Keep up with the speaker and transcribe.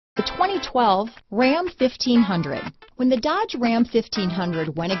The 2012 Ram 1500. When the Dodge Ram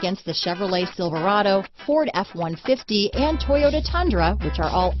 1500 went against the Chevrolet Silverado, Ford F-150, and Toyota Tundra, which are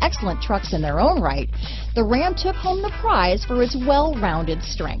all excellent trucks in their own right, the Ram took home the prize for its well-rounded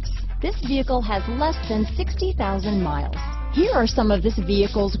strengths. This vehicle has less than 60,000 miles. Here are some of this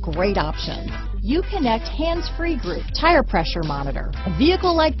vehicle's great options: Uconnect hands-free group, tire pressure monitor. A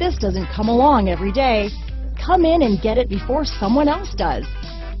vehicle like this doesn't come along every day. Come in and get it before someone else does.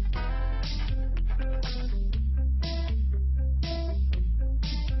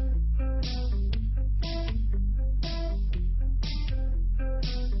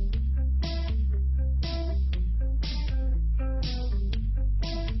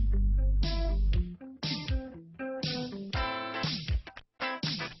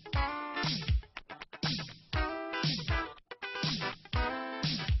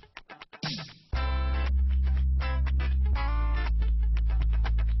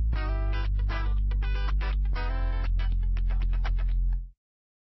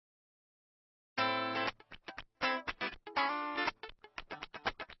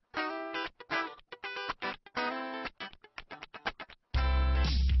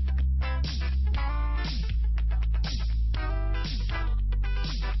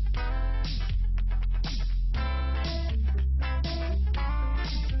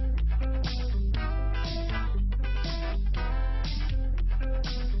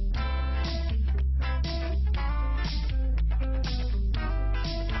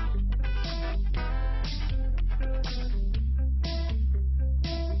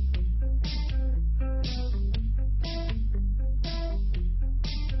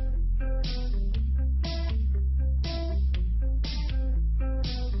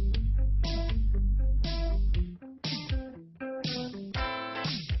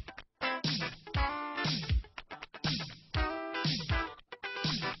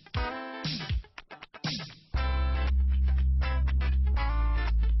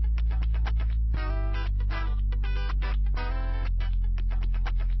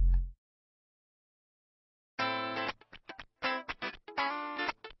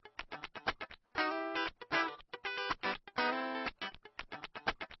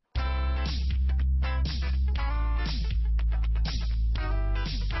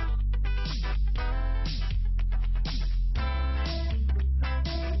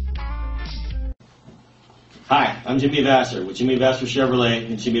 Hi, I'm Jimmy Vasser with Jimmy Vasser Chevrolet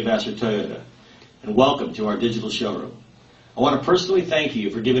and Jimmy Vasser Toyota, and welcome to our digital showroom. I want to personally thank you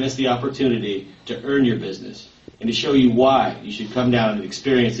for giving us the opportunity to earn your business and to show you why you should come down and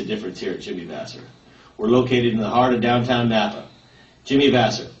experience the difference here at Jimmy Vasser. We're located in the heart of downtown Napa. Jimmy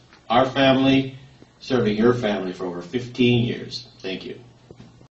Vasser, our family, serving your family for over 15 years. Thank you.